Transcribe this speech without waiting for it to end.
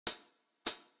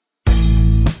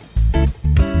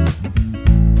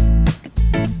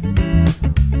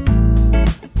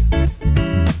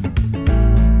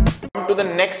Come to the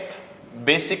next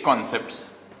basic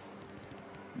concepts,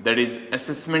 that is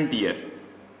assessment year.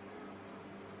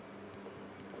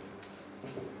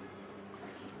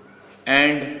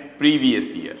 And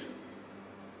previous year.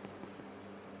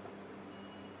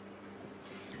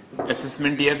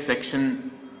 Assessment year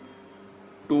section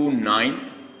 2(9)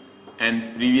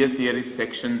 and previous year is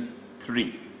section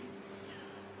 3.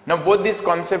 Now both these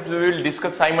concepts we will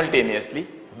discuss simultaneously,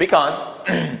 because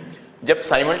जब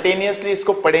simultaneously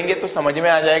इसको पढ़ेंगे तो समझ में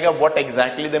आ जाएगा what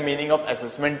exactly the meaning of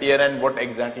assessment year and what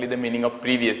exactly the meaning of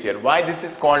previous year, why this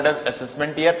is called as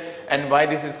assessment year and why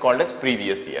this is called as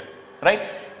previous year, right?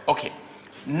 Okay,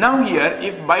 now here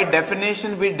if by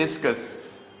definition we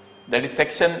discuss, that is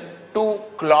section 2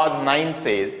 clause 9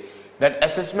 says that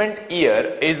assessment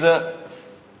year is a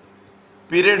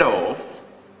period of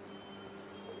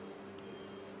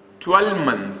 12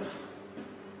 months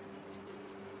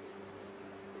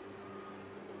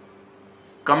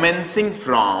commencing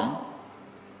from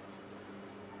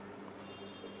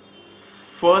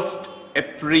 1st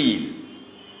April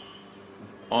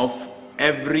of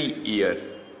every year.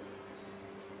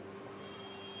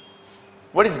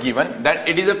 What is given? That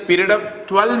it is a period of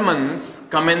 12 months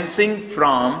commencing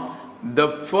from the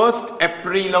 1st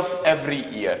April of every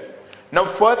year. Now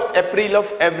 1st April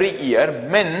of every year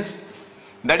means,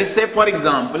 that is, say for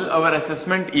example our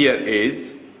assessment year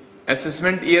is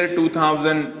assessment year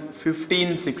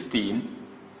 2015-16,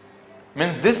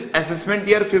 means this assessment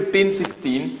year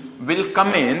 15-16 will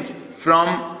commence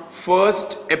from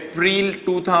 1st April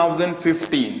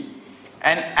 2015.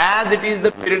 And as it is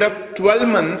the period of 12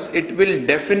 months, it will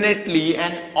definitely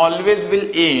and always will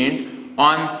end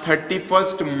on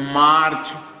 31st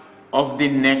March of the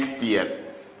next year.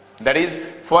 That is,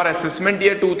 for assessment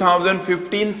year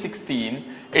 2015-16,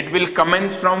 it will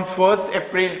commence from 1st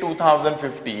April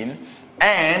 2015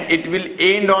 and it will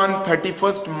end on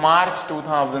 31st March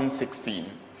 2016.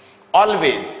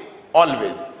 Always,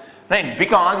 right?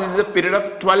 Because it is a period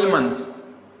of 12 months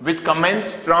which commence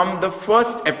from the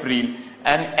 1st April,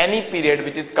 and any period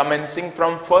which is commencing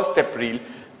from 1st April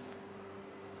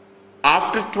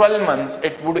after 12 months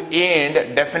it would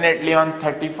end definitely on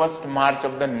 31st March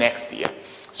of the next year.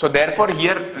 So therefore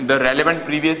here the relevant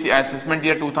previous year, assessment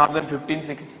year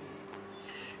 2015-16,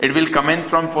 it will commence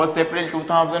from 1st April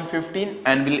 2015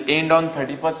 and will end on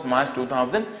 31st March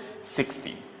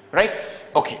 2016, right?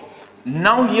 Okay,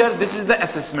 now here this is the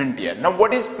assessment year. Now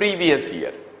what is previous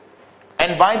year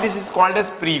and why this is called as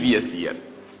previous year?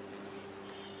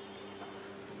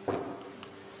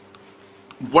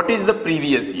 What is the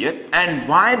previous year and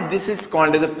why this is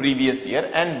called as the previous year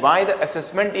and why the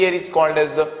assessment year is called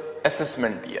as the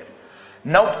assessment year?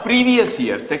 Now previous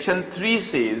year, section 3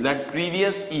 says that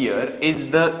previous year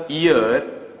is the year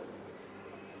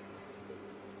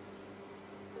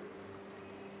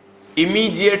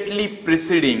immediately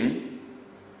preceding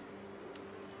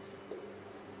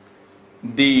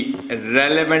the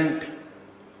relevant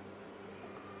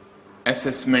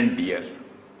assessment year.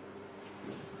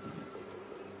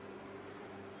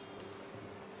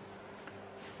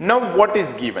 Now what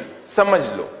is given? समझ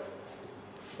लो.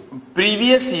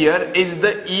 Previous year is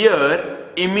the year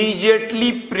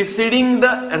immediately preceding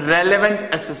the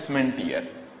relevant assessment year.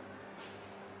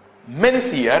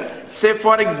 Means here, say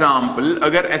for example,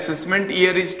 अगर assessment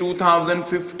year is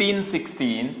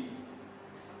 2015-16,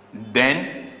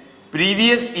 then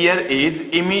previous year is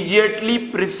immediately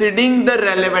preceding the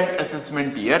relevant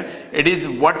assessment year. It is,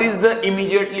 what is the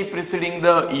immediately preceding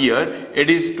the year? It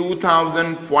is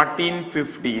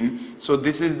 2014-15. So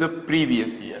this is the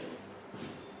previous year.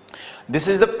 This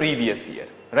is the previous year,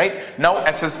 right? Now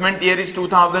assessment year is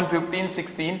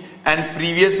 2015-16 and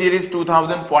previous year is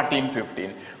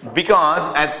 2014-15. Because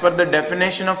as per the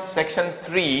definition of section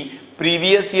 3,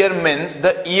 previous year means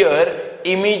the year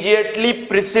immediately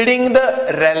preceding the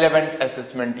relevant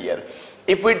assessment year.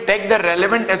 If we take the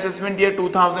relevant assessment year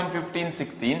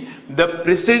 2015-16, the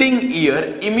preceding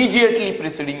year, immediately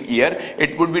preceding year,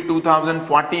 it would be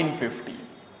 2014-15.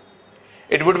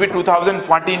 It would be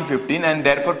 2014-15 and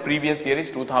therefore previous year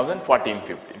is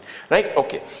 2014-15, right?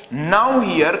 Okay. Now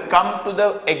here come to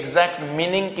the exact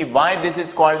meaning ki why this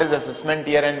is called as assessment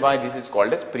year and why this is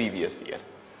called as previous year.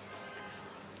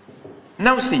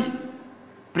 Now see,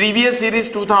 previous year is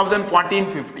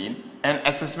 2014-15 and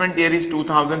assessment year is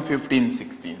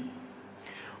 2015-16.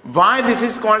 Why this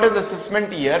is called as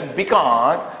assessment year?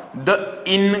 Because the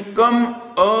income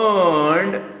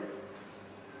earned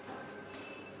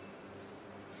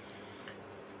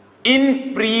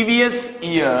in previous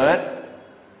year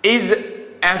is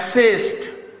assessed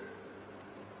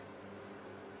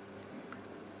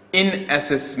in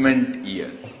assessment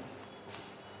year.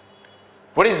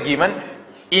 What is given?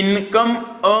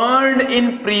 Income earned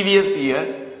in previous year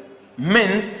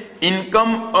means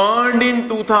income earned in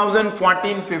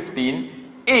 2014-15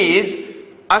 is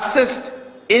assessed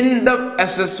in the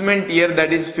assessment year,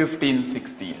 that is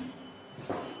 15-16.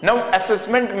 Now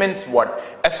assessment means what?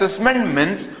 Assessment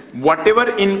means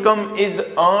whatever income is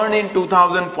earned in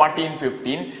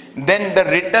 2014-15, then the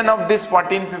return of this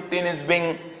 14-15 is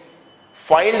being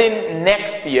filed in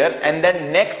next year, and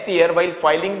then next year while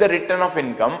filing the return of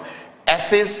income,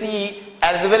 assessee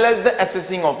as well as the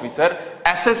assessing officer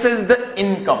assesses the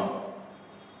income.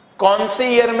 कौन से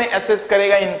year में assess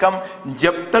करेगा income?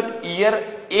 जब तक year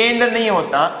and नहीं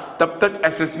होता तब तक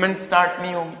असेसमेंट स्टार्ट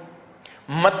नहीं होगी।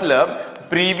 मतलब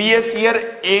प्रीवियस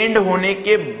ईयर एंड होने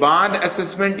के बाद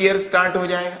असेसमेंट ईयर स्टार्ट हो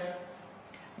जाएगा।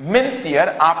 मीन्स ईयर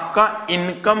आपका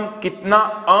इनकम कितना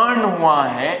अर्न हुआ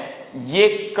है ये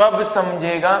कब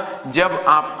समझेगा? जब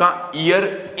आपका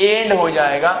ईयर एंड हो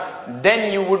जाएगा, then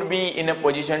you would be in a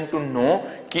position to know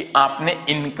कि आपने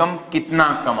इनकम कितना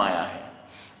कमाया है,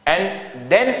 and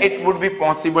then it would be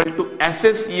possible to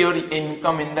assess your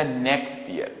income in the next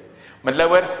year. मतलब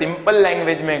अगर सिंपल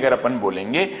लैंग्वेज में अगर अपन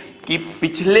बोलेंगे कि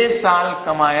पिछले साल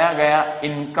कमाया गया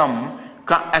इनकम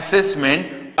का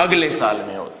असेसमेंट अगले साल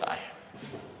में होता है।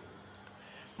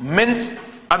 मीन्स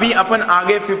अभी अपन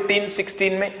आगे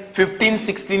 15-16 में,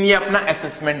 15-16 ये अपना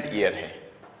असेसमेंट ईयर है,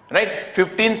 राइट?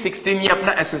 15-16 ये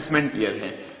अपना असेसमेंट ईयर है,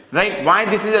 right? Why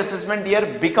this is assessment year?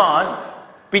 Because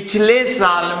पिछले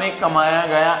साल में कमाया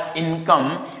गया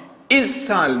इनकम इस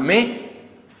साल में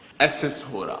असेस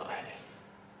हो रहा है।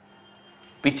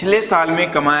 पिछले साल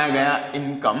में कमाया गया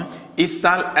इनकम इस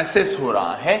साल असेस हो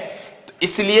रहा है, तो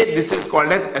इसलिए this is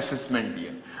called as assessment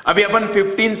year. अभी अपन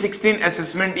 15-16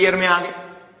 असेसमेंट ईयर में आ गए,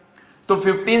 तो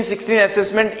 15-16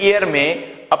 असेसमेंट ईयर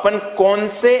में अपन कौन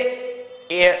से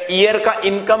ईयर का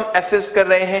इनकम असेस कर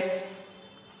रहे हैं?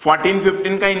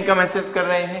 14-15 का इनकम असेस कर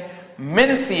रहे हैं।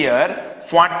 Means year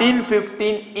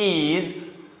 14-15 is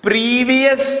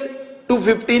previous to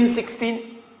 15-16,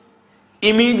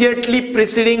 immediately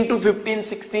preceding to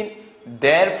 15-16.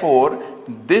 Therefore,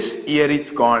 this year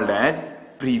is called as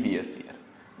previous year.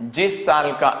 जिस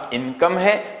साल का इनकम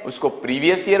है उसको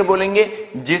प्रीवियस ईयर बोलेंगे,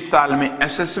 जिस साल में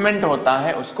असेसमेंट होता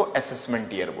है उसको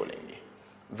असेसमेंट ईयर बोलेंगे।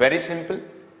 Very simple,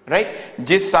 right?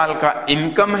 जिस साल का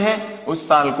इनकम है उस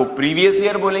साल को प्रीवियस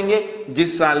ईयर बोलेंगे,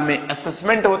 जिस साल में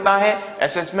असेसमेंट होता है,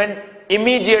 असेसमेंट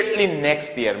इमीडिएटली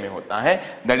नेक्स्ट ईयर में होता है,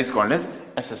 that is called as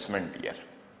assessment year,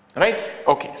 right?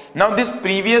 Okay, now this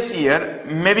previous year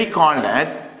may be called as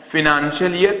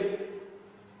financial year,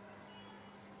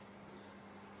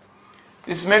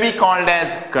 this may be called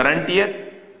as current year.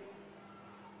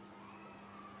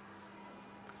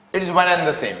 It is one and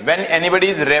the same. When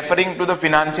anybody is referring to the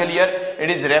financial year,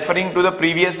 it is referring to the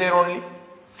previous year only.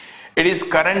 It is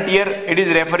current year, it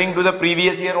is referring to the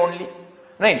previous year only,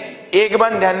 right? एक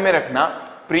बात ध्यान में रखना,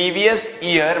 previous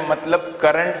year मतलब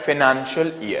current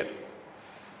financial year।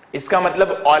 इसका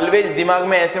मतलब always दिमाग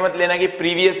में ऐसे मत लेना कि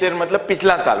प्रीवियस ईयर मतलब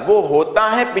पिछला साल, वो होता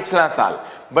है पिछला साल,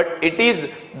 but it is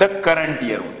the current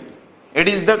year only, it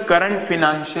is the current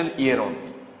financial year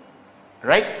only,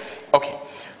 right? Okay,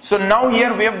 so now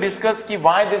here we have discuss कि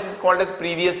why this is called as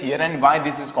previous year and why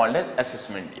this is called as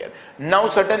assessment year. Now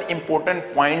certain important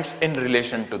points in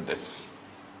relation to this,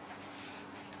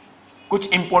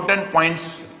 कुछ important points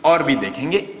और भी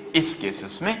देखेंगे इस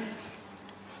cases में।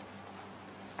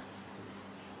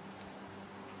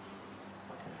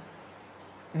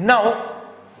 Now,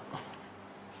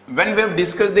 when we have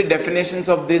discussed the definitions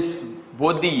of this,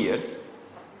 both the years,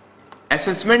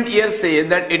 assessment year says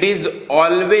that it is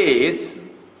always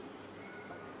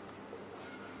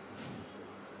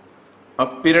a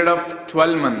period of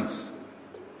 12 months.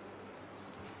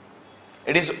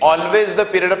 It is always the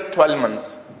period of 12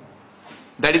 months.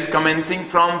 That is commencing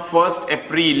from 1st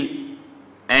April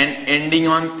and ending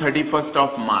on 31st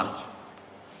of March.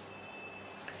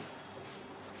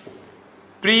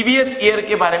 Previous year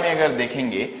के बारे में अगर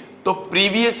देखेंगे तो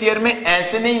previous year में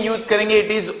ऐसे नहीं use करेंगे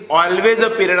it is always a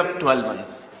period of 12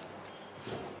 months,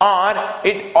 और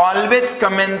it always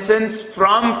commences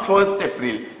from 1st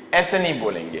अप्रैल, ऐसे नहीं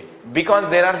बोलेंगे, because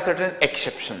there are certain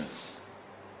exceptions,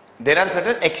 there are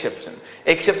certain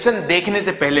exception देखने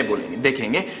से पहले बोलेंगे,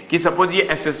 देखेंगे कि सपोज ये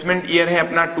असेसमेंट ईयर है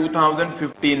अपना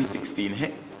 2015-16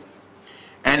 है,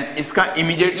 एंड इसका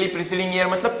इमीडिएटली प्रीसीडिंग ईयर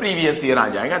मतलब प्रीवियस ईयर आ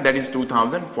जाएगा, दैट इज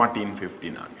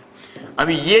 2014-15 आ गया।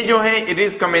 अभी ये जो है it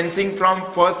is commencing from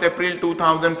 1st April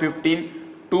 2015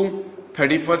 to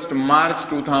 31st March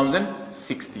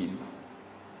 2016।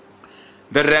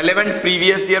 The relevant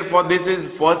previous year for this is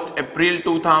 1st April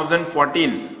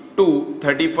 2014 to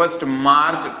 31st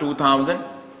March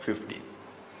 2015.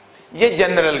 ये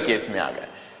जनरल केस में आ गया.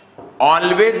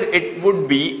 Always it would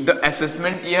be, the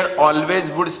assessment year always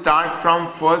would start from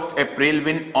 1st April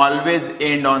when always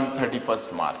end on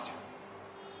 31st March.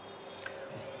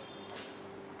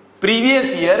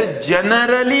 Previous year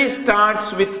generally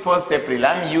starts with 1st April.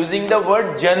 I am using the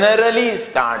word generally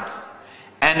starts,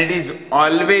 and it is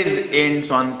always ends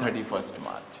on 31st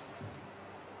March.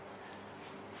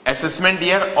 Assessment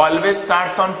year always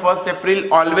starts on 1st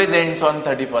April, always ends on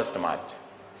 31st March.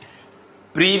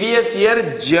 Previous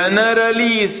year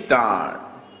generally start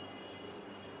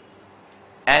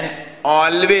and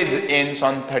always ends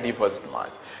on 31st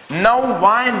March. Now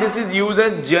why this is used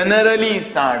as generally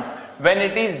starts? When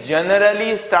it is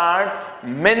generally start,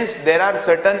 means there are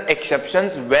certain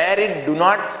exceptions where it do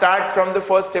not start from the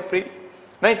 1st April,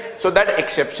 right? So that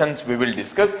exceptions we will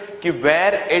discuss,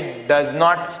 where it does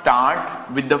not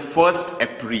start with the 1st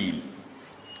April.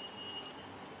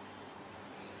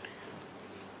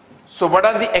 So what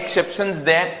are the exceptions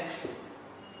there?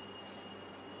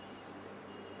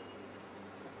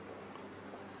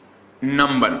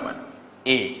 Number 1,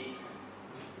 A.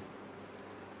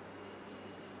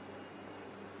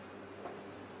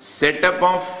 Setup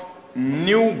of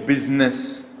new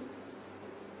business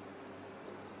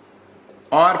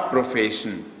or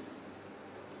profession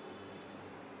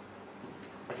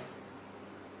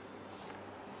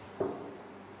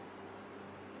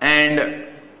and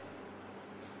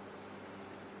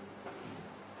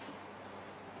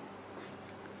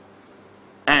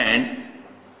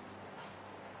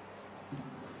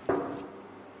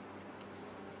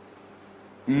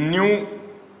new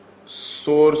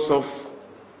source of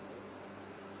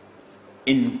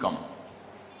income.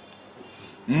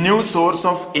 New source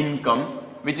of income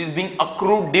which is being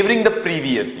accrued during the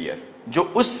previous year. जो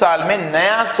उस साल में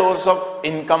नया source of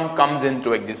income comes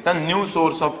into existence, new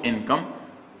source of income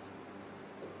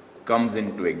comes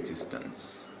into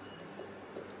existence.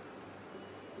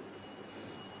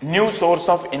 New source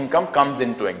of income comes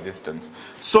into existence.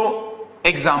 So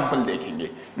example देखेंगे.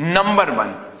 Number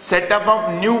 1, setup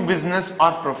of new business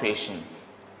or profession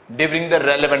during the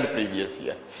relevant previous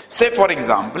year. Say for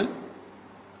example,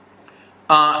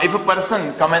 if a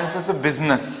person commences a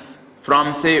business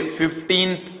from say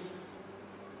 15th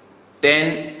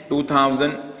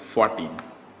 10/2014,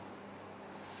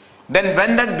 then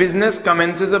when that business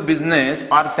commences a business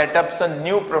or set up a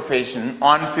new profession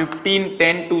on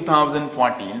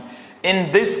 15/10/2014,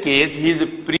 in this case his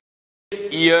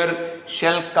previous year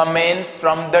shall commence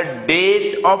from the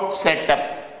date of setup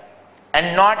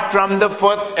and not from the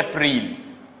 1st April.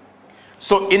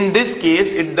 So in this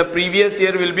case the previous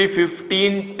year will be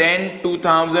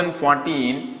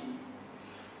 15/10/2014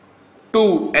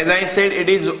 to, as I said, it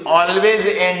is always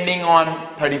ending on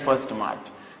 31st March.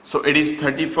 So it is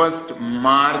 31st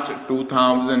March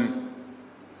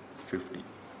 2015.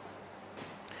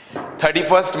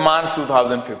 31st March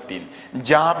 2015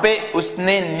 जहां पे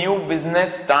उसने new business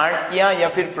start किया या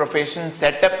फिर profession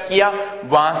setup किया,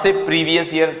 वहां से previous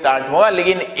year start होगा,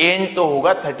 लेकिन एंड तो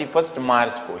होगा 31st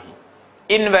मार्च को ही.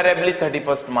 इनवेरिएबली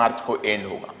 31st मार्च को एंड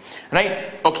होगा, right?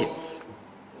 Okay.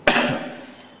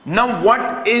 Now what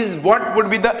would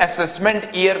be the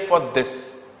assessment year for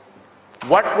this?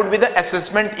 What would be the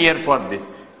assessment year for this?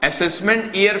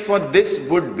 Assessment year for this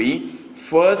would be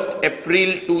 1st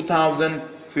April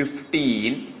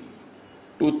 2015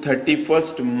 to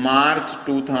 31st March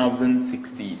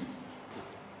 2016.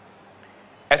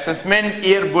 Assessment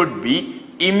year would be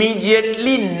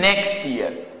immediately next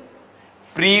year.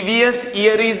 Previous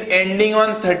year is ending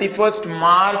on 31st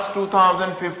March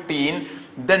 2015.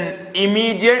 Then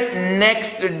immediate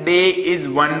next day is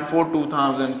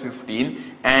 1/4/2015,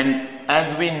 and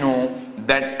as we know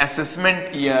that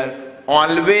assessment year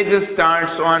always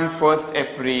starts on 1st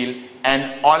April and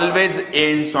always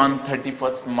ends on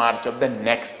 31st March of the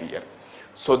next year.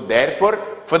 So therefore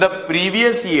for the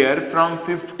previous year from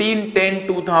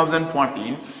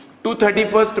 15/10/2014 to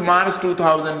 31st March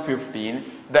 2015,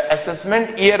 the assessment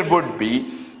year would be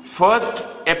 1st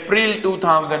April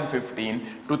 2015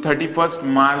 to 31st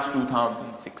March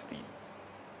 2016.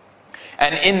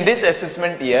 And in this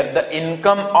assessment year, the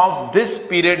income of this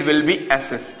period will be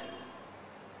assessed.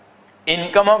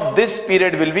 Income of this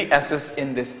period will be assessed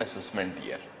in this assessment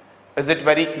year. Is it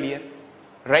very clear?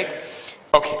 Right?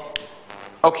 Okay.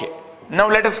 Okay. Now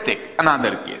let us take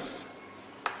another case.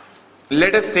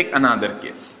 Let us take another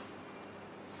case.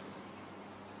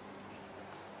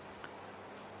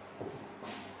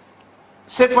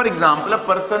 Say for example, a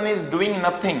person is doing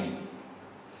nothing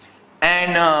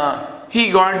and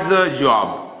he got a job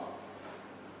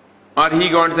or he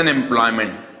got an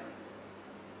employment.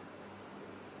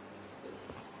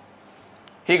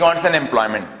 he got an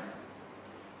employment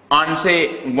on say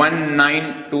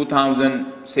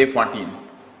 1/9/2014.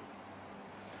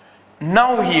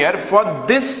 Now here for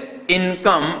this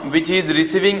income which he is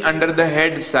receiving under the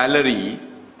head salary,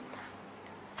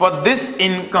 for this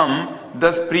income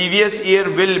the previous year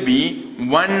will be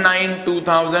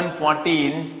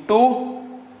 1/9/2014 to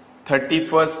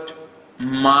 31st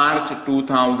March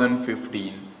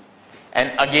 2015, and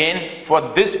again for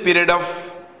this period of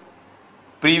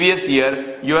previous year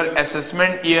your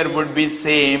assessment year would be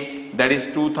same, that is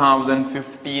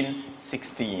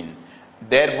 2015-16.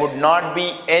 There would not be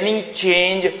any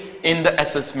change in the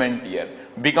assessment year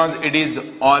because it is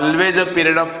always a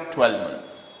period of 12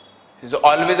 months. It is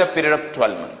always a period of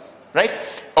 12 months, right?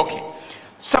 Okay.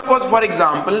 Suppose for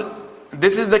example,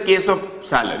 this is the case of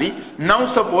salary. Now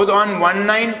suppose on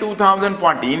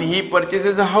 1/9/2014 he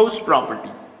purchases a house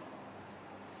property.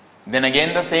 Then again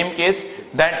the same case,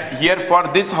 that here for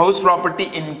this house property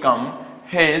income,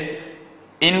 his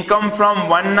income from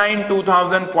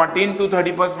 1/9/2014 to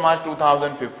 31st March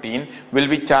 2015 will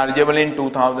be chargeable in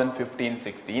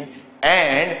 2015-16,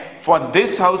 and for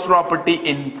this house property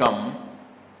income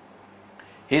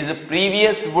his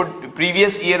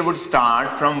previous year would start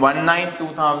from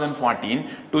 1/9/2014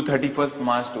 to 31st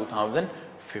March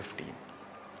 2015,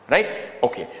 right?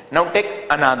 Okay, now take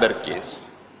another case.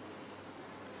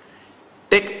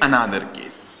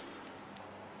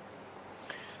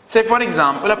 Say for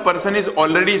example, a person is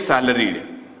already salaried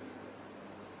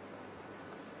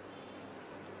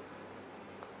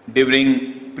during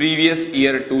previous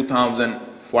year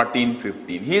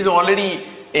 2014-15. He is already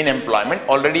in employment,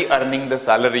 already earning the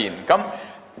salary income.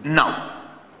 Now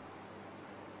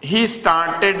he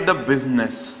started the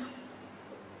business.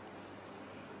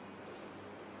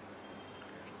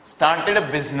 Started a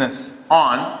business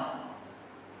on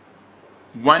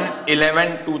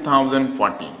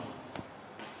 1/11/2014.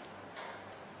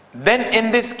 Then in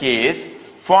this case,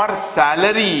 for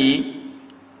salary,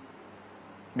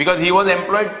 because he was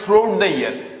employed throughout the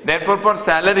year, therefore for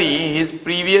salary his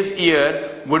previous year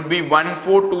would be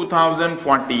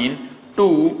 1/4/2014 to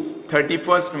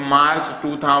 31st March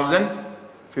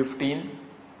 2015,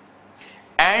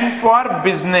 and for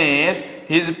business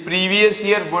his previous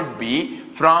year would be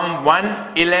from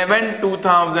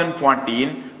 1/11/2014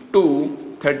 to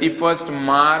 31st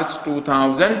March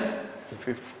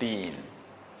 2015,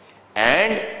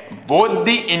 and both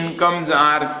the incomes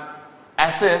are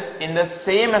assessed in the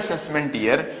same assessment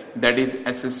year, that is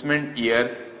assessment year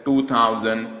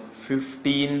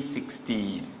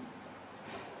 2015-16.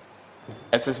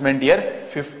 Assessment year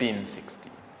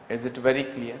 15-16. Is it very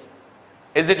clear?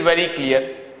 Is it very clear?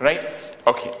 Right?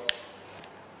 Okay.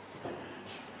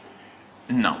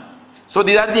 Now, so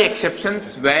these are the exceptions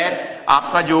where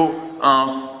आपका जो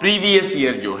previous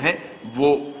year जो है वो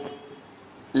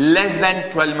less than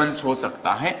 12 months हो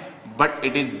सकता है, but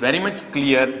it is very much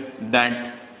clear that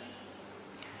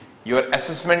your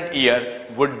assessment year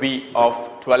would be of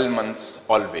 12 months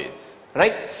always,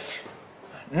 right?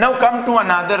 Now come to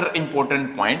another important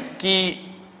point कि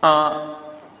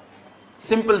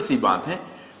simple सी बात है,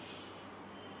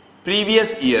 previous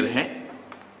year है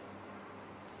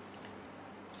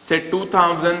से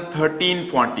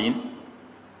 2013-14,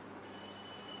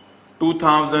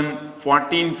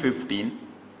 2014-15,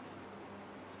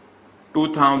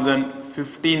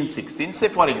 2015-16, say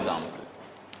for example.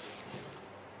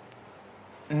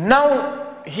 Now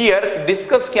here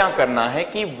discuss क्या करना है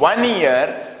कि 1 year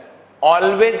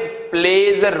always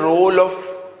plays a role of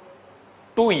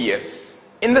 2 years,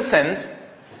 in the sense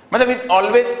मतलब it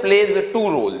always plays 2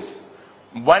 roles.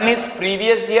 One is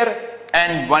previous year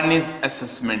and one is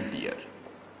assessment year.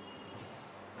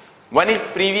 One is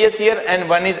previous year and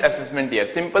one is assessment year.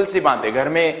 Simple सी बात है, घर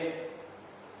में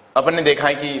अपन ने देखा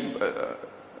है कि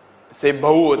से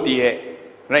बहू होती है,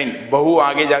 राइट? बहू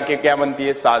आगे जाके क्या बनती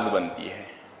है? सास बनती है,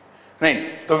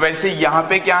 राइट? तो वैसे यहाँ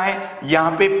पे क्या है?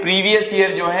 यहाँ पे प्रीवियस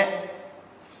ईयर जो है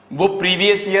वो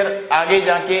प्रीवियस ईयर आगे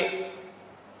जाके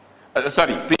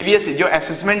सॉरी प्रीवियस जो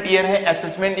असेसमेंट ईयर है,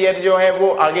 असेसमेंट ईयर जो है वो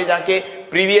आगे जाके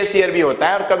प्रीवियस ईयर भी होता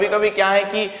है। और कभी कभी क्या है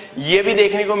कि ये भी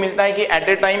देखने को मिलता है कि एट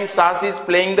ए टाइम सास is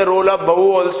playing the role of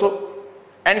बहू ऑल्सो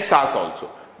एंड सास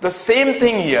also. The same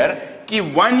thing here कि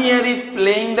 1 year is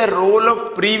playing the role of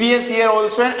previous year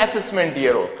also and assessment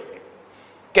year होता है।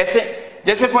 कैसे?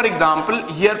 जैसे for example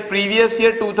here previous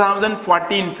year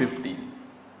 2014-15,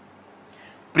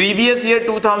 previous year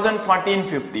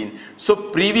 2014-15. So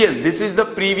previous, this is the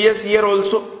previous year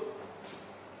also,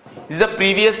 this is the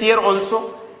previous year also,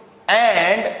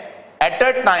 and at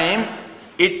a time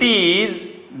it is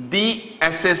the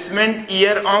assessment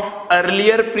year of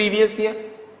earlier previous year.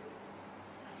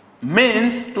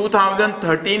 Means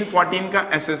 2013-14 का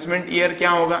assessment year क्या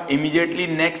होगा? Immediately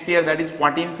next year, that is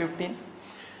 14-15,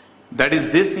 that is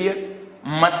this year.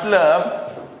 मतलब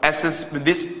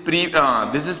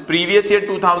this is previous year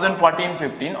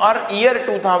 2014-15 or year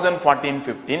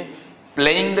 2014-15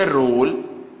 playing the role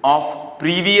of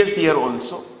previous year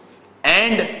also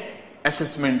and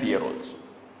assessment year also,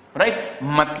 right?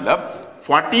 मतलब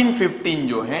 14-15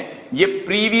 जो है ये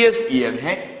previous year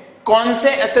है. कौन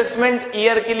से assessment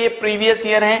year के लिए previous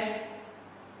year है?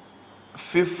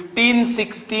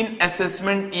 15-16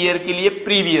 assessment year के लिए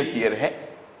previous year है,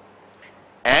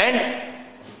 and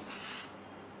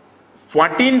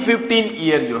 14-15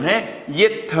 ईयर जो है ये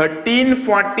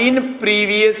 13-14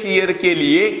 प्रीवियस ईयर के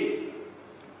लिए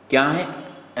क्या है?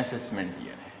 असेसमेंट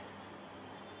ईयर है.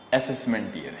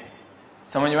 असेसमेंट ईयर है.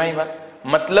 समझ में आई बात?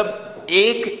 मतलब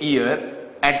एक ईयर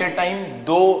एट अ टाइम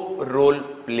दो रोल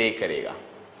प्ले करेगा.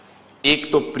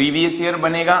 एक तो प्रीवियस ईयर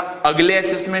बनेगा अगले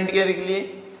असेसमेंट ईयर के लिए,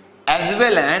 as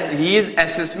well as he is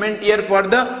assessment year for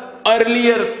the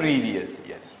earlier previous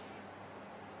year.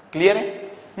 Clear है?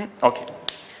 Okay.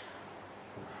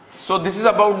 So this is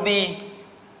about the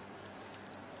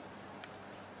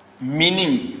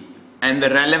meanings and the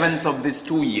relevance of these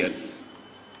 2 years.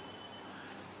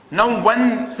 Now one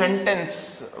sentence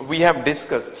we have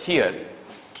discussed here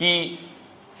कि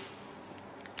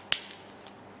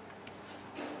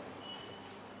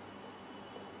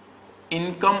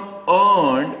income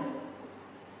earned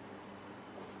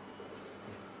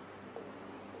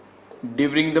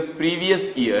during the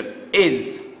previous year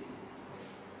is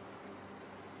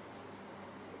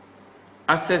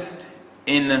assessed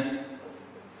in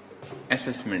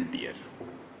assessment year.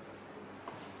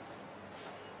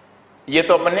 ये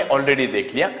तो अपन ने already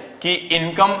देख लिया कि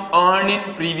income earn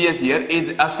in previous year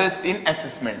is assessed in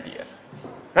assessment year,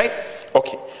 right?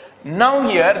 Okay. Now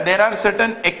here there are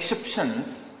certain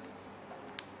exceptions.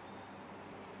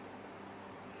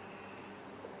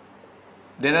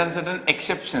 There are certain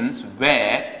exceptions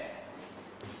where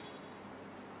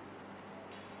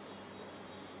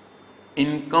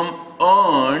income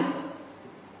earned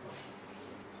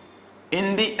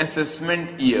in the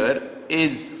assessment year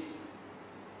is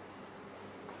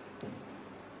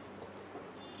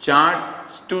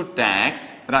charged to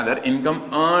tax, rather income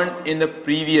earned in the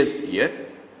previous year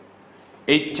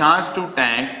is charged to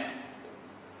tax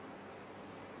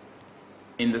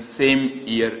in the same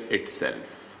year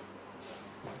itself.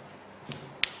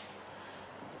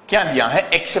 क्या दिया है?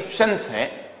 Exceptions है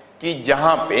कि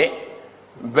जहां पे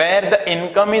where the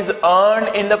income is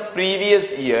earned in the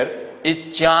previous year is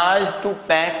charged to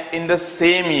tax in the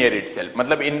same year itself.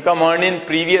 मतलब income earned in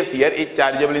previous year is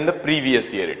chargeable in the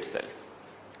previous year itself,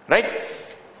 right?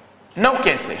 Now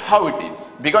कैसे? How it is?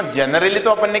 Because generally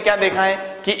तो अपन ने क्या देखा है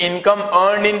कि income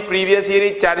earned in previous year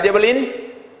is chargeable in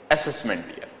assessment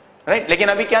year, right? लेकिन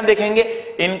अभी क्या देखेंगे?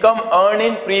 Income earned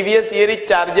in previous year is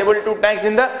chargeable to tax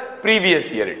in the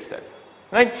previous year itself,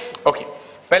 right? Okay.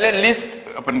 पहले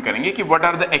लिस्ट अपन करेंगे कि what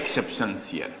are the exceptions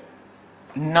here.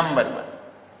 Number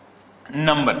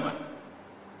one,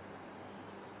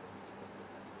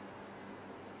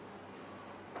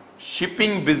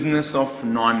 shipping business of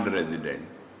non resident.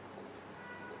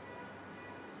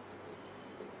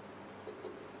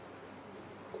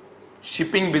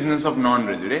 Shipping business of non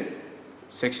resident,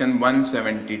 section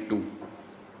 172.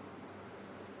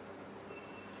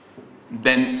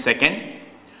 Then second,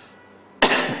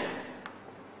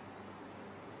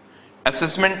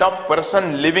 assessment of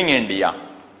person living in India.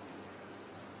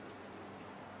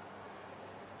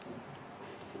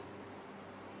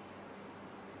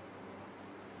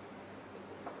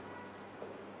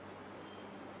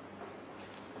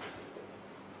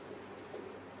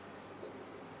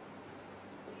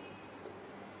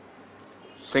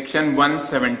 Section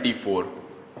 174.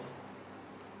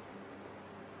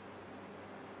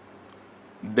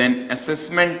 Then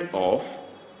assessment of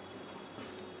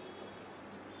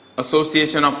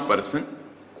association of person,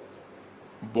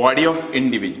 body of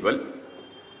individual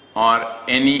or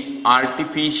any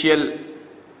artificial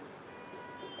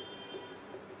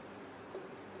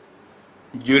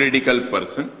juridical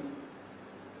person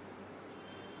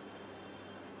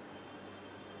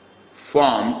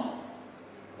formed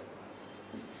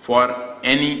for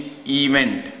any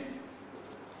event.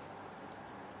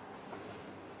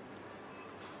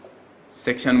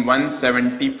 Section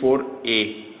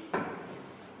 174A.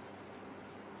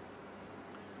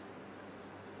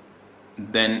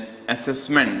 Then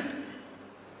assessment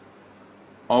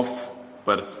of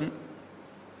person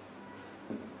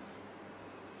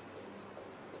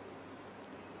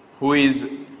who is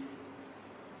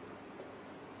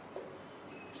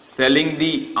selling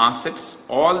the assets,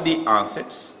 all the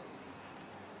assets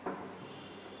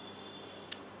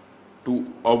to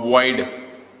avoid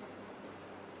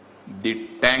the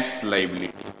tax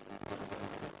liability.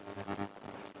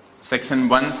 Section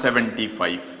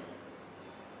 175.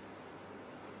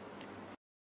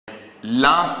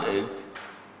 Last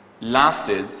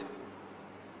is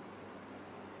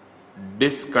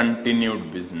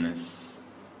discontinued business.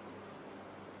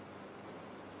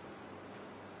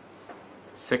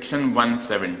 Section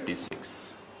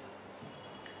 176.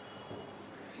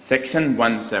 Section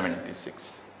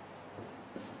 176.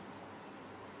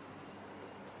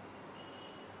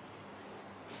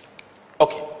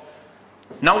 Okay,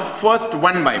 now first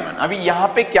one by one. अभी यहां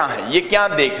पे क्या है, ये क्या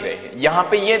देख रहे हैं, यहां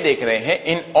पे ये देख रहे हैं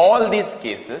in all these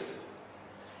cases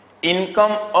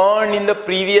income earned in the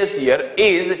previous year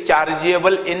is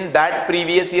chargeable in that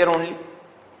previous year only,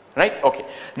 right? Okay,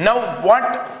 now what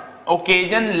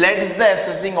occasion led the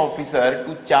assessing officer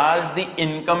to charge the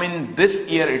income in this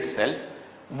year itself,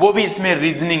 वो भी इसमें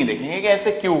reasoning देखेंगे कि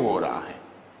ऐसे क्यों हो रहा है.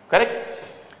 Correct.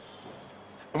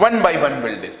 One by one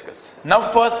we'll discuss. Now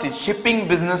first is shipping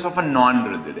business of a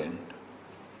non-resident.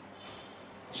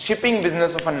 Shipping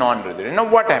business of a non-resident. Now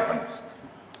what happens?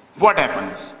 What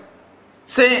happens?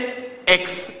 Say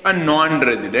X, a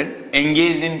non-resident,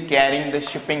 engaged in carrying the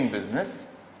shipping business.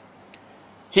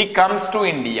 He comes to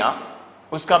India.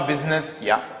 उसका business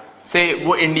किया. Say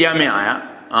वो India में आया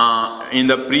in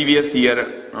the previous year,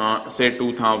 say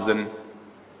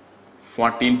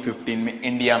 2014-15 में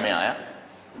India में आया.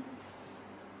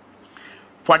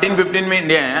 14-15 में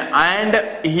India आया and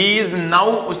he is now,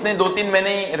 उसने 2-3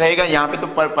 महीने रहेगा यहाँ पे, तो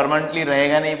परमानेंटली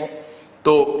रहेगा नहीं वो.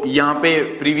 तो यहाँ पे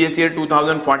प्रीवियस ईयर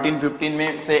 2014-15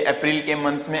 में से अप्रैल के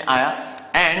मंथ्स में आया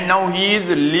and now he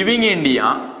is living India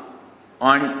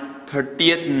on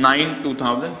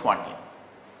 30/9/2014.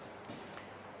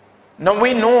 Now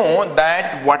we know that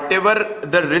what ever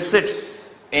the receipts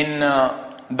in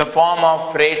the form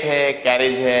of freight है,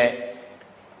 कैरेज है,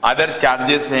 अदर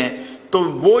चार्जेस हैं, तो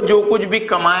वो जो कुछ भी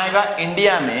कमाएगा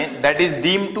इंडिया में, that is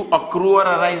deemed to accrue और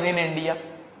arise in India,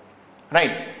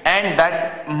 right, and that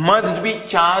must be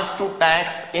charged to tax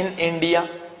in India,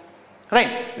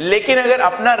 right. लेकिन अगर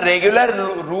अपना रेगुलर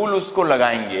रूल उसको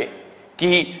लगाएंगे कि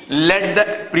let the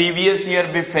previous year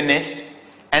be finished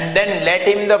and then let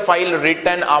him the file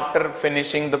return after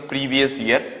finishing the previous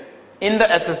year in the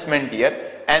assessment year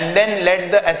and then let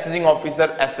the assessing officer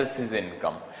assess his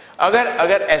income.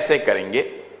 अगर ऐसे करेंगे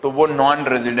तो वो non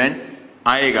resident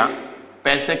आएगा,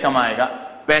 पैसे कमाएगा,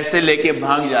 पैसे लेके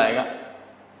भाग जाएगा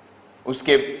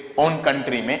उसके ओन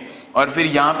कंट्री में, और फिर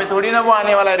यहां पे थोड़ी ना वो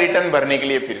आने वाला है रिटर्न भरने के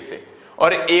लिए फिर से,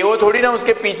 और एओ थोड़ी ना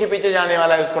उसके पीछे पीछे जाने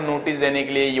वाला है उसको नोटिस देने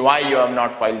के लिए, why you have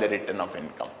not filed the return of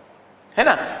income, है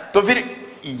ना. तो फिर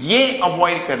ये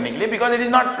अवॉइड करने के लिए, because it is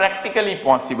not practically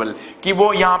possible कि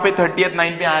वो यहाँ पे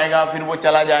 30/9 पे आएगा, फिर वो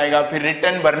चला जाएगा, फिर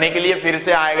रिटर्न भरने के लिए फिर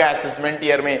से आएगा असेसमेंट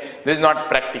ईयर में, this is not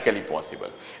practically possible,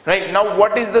 right. Now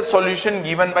what is the solution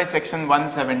given by section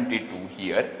 172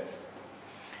 here.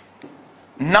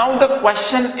 Now the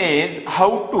question is how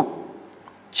to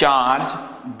charge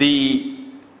the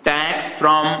tax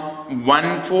from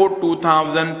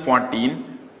 1/4/2014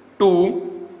 to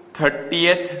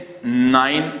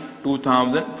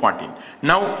 30/9/2014.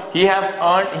 Now he has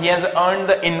earned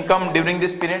the income during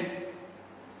this period.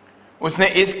 उसने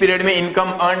इस period में income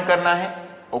earn करना है.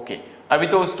 Okay, अभी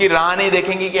तो उसकी राह नहीं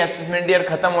देखेंगे कि असेसमेंट ईयर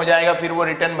खत्म हो जाएगा फिर वो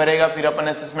रिटर्न भरेगा फिर अपन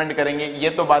असेसमेंट करेंगे, ये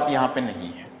तो बात यहां पे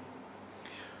नहीं है.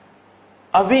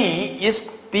 अभी इस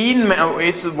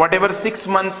वट एवर 6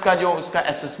 मंथ्स का जो उसका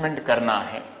असेसमेंट करना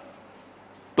है,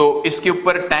 तो इसके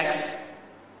ऊपर टैक्स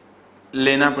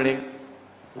लेना पड़ेगा.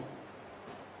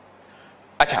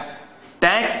 अच्छा,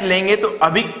 टैक्स लेंगे तो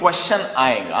अभी क्वेश्चन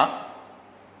आएगा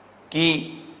कि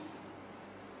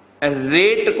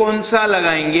रेट कौन सा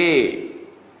लगाएंगे,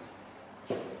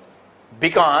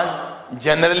 बिकॉज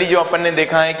जनरली जो अपन ने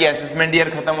देखा है कि असेसमेंट ईयर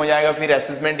खत्म हो जाएगा, फिर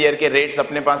असेसमेंट ईयर के रेट्स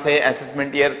अपने पास है,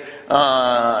 असेसमेंट ईयर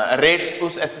रेट्स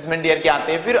उस असेसमेंट ईयर के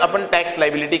आते हैं, फिर अपन टैक्स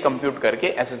लायबिलिटी कंप्यूट करके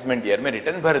असेसमेंट ईयर में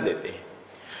रिटर्न भर देते हैं.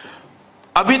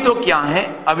 अभी तो क्या है,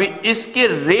 अभी इसके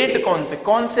रेट कौन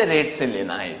से रेट से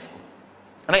लेना है इसको,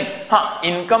 राइट. हाँ,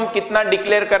 इनकम कितना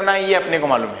डिक्लेयर करना है ये अपने को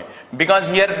मालूम है, because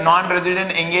here non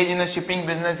resident engage in a shipping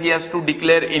business, he has to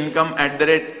declare income at the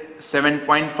rate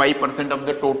 7.5% of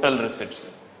the total receipts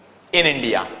in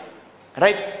India,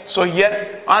 right? So here,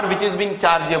 or which is being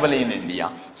chargeable in India,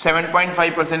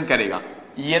 7.5% करेगा.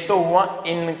 ये तो हुआ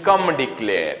income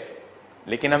declare.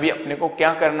 लेकिन अभी अपने को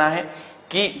क्या करना है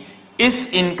कि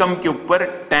इस इनकम के ऊपर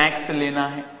टैक्स लेना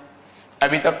है.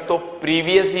 अभी तक तो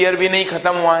प्रीवियस ईयर भी नहीं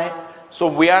खत्म हुआ है, so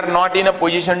we are not in a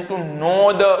position to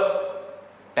know the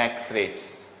tax rates,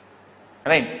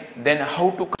 right. Then how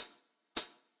to